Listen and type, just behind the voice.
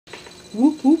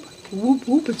Whoop whoop, whoop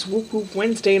whoop, it's Whoop Whoop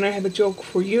Wednesday and I have a joke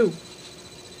for you.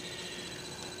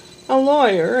 A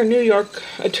lawyer, a New York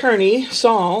attorney,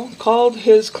 Saul, called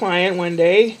his client one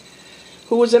day,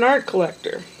 who was an art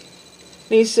collector. And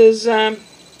he says, how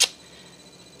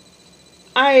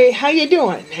you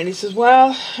doing? And he says,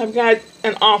 well, I've got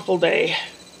an awful day.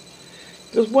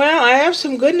 He goes, well, I have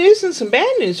some good news and some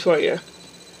bad news for you.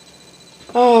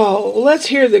 Oh, let's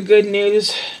hear the good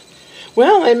news.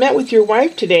 Well, I met with your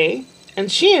wife today, and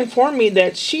she informed me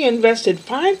that she invested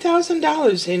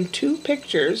 $5,000 in 2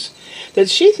 pictures that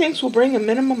she thinks will bring a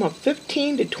minimum of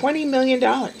 $15 to $20 million.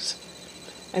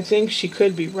 I think she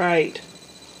could be right.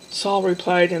 Saul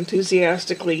replied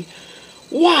enthusiastically,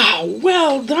 wow,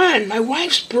 well done. My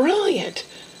wife's brilliant.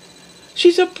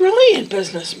 She's a brilliant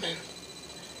businessman.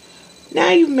 Now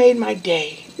you've made my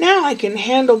day. Now I can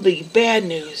handle the bad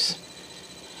news.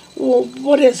 Well,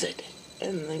 what is it?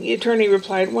 And the attorney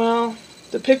replied, well,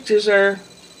 the pictures are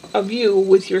of you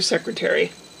with your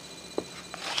secretary.